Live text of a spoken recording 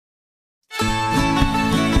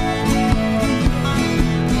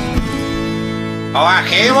Oh, I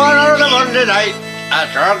came on a Monday night, a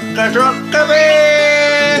drunk of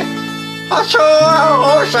me. I saw a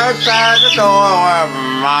horse outside the door where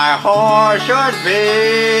my horse should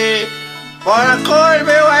be. But I called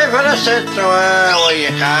my wife and I said to her, well,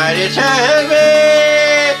 you can't tell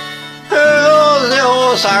me who's the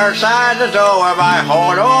horse outside the door where my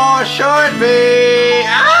horse should be.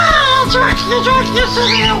 Ah, Jack, you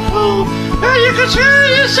silly old fool. Now you can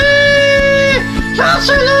see. That's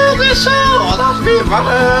a lovely soul, that's me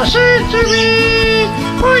mother said to me.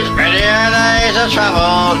 Which many a days I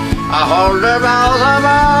travelled 100 miles or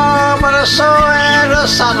more, but I saw it a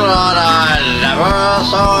sunlight I never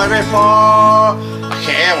saw it before. I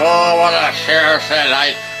came home on a Thursday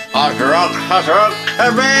night, a drunk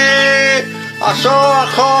of me. I saw a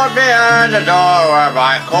cord behind the door where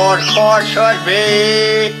my cord should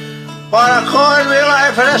be. But I called my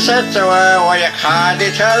wife and I said to her, well, you can't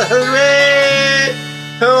tell me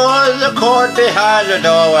who was the cord behind the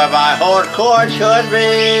door where my cord should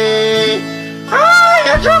be. Ah,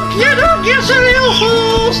 you drunk, you silly old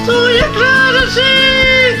fool, still you're glad to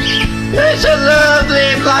see. It's a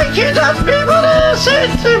lovely blanket that people have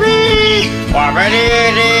said to me. For many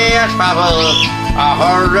days travel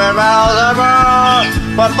 100 miles or more,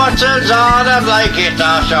 but buttons on a blanket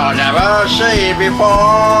I shall never see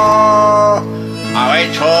before. I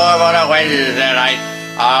went home on a Wednesday night,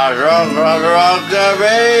 I drunk of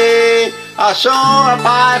me. I saw a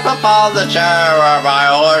pipe upon the chair where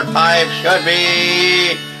my old pipe should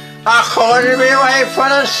be. I called my wife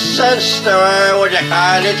and I says to her, would you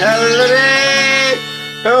kindly tell me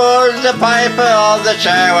who was the pipe on the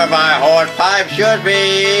chair where my old pipe should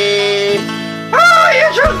be? Oh, you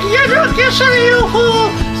drunk, you silly old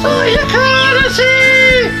fool, so you can't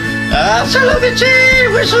see. That's a lovely tea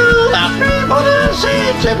whistle that people have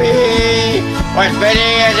said to me. With many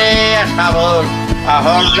a day I travelled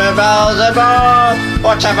 100 miles or more,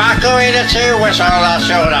 but tobacco in a tea whistle I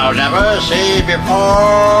should I'll never see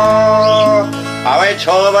before. I went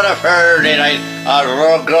home on a Friday night, a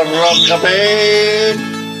drunk of me.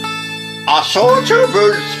 I saw 2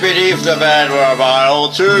 boots beneath the bed where my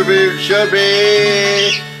old 2 boots should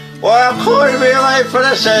be. Well, I called my wife and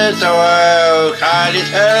I said to her, can you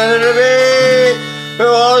tell me who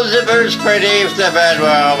was the boots beneath the bed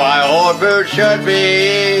where my old boots should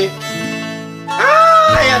be?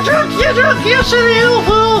 Ah, you drunk, you silly old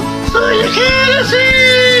fool, so you can't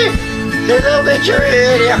see. The lovely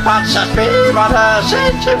tree in your pots that me mother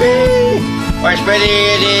said to me. Which many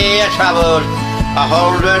a day I travelled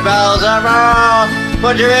 100 miles or more,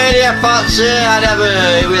 but you really fancy I never,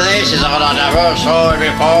 with laces on I never saw it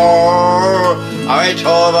before. I went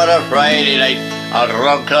home on a Friday night, a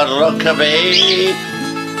drunk of me.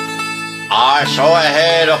 I saw a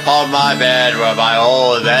head upon my bed where my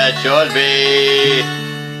old bed should be.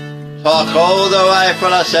 So I called the wife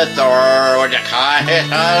and I said to her, would you kindly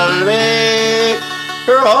tell me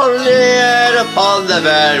who holds the head upon the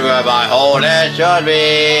bed where my old head should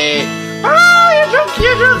be?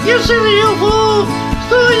 You drunk, you silly old fool,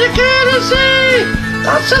 so you can't see.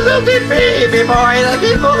 That's a lovely baby boy that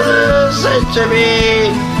people have said to me.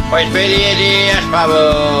 Which many a day I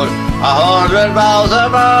travelled 100 miles or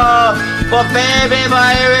more, but baby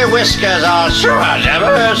boy with whiskers on sure I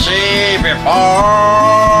never see before.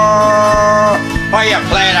 Why you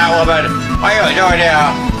playing that woman? What are you doing here?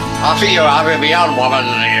 I see you having me on, woman.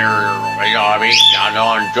 You know what I mean? I know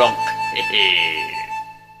I'm drunk.